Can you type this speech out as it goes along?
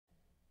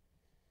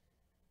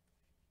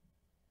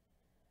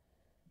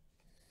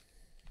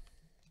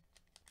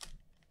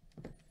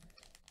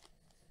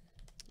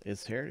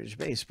It's Heritage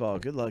Baseball.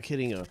 Good luck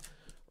hitting a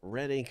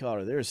red ink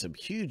auto. There's some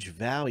huge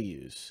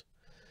values.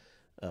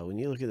 When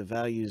you look at the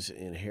values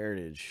in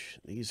Heritage,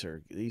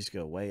 these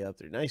go way up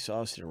there. Nice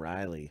Austin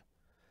Riley.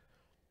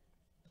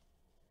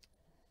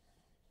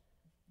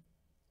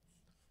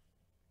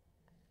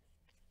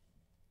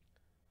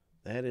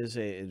 That is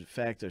in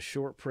fact, a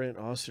short print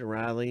Austin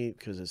Riley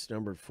because it's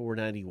numbered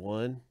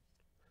 491.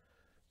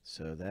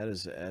 So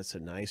that's a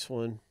nice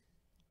one.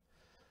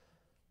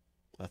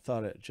 I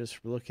thought it,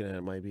 just looking at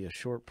it, might be a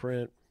short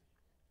print.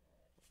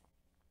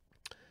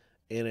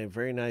 And a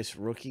very nice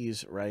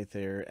rookies right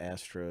there,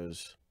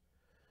 Astros,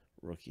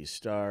 rookie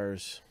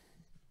stars.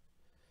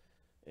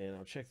 And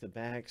I'll check the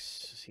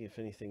backs, see if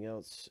anything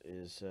else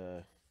is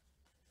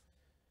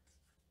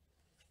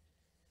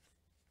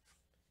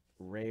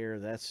rare.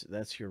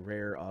 That's your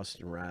rare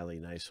Austin Riley.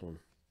 Nice one.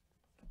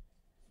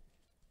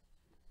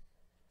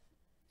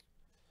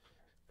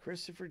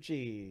 Christopher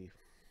G.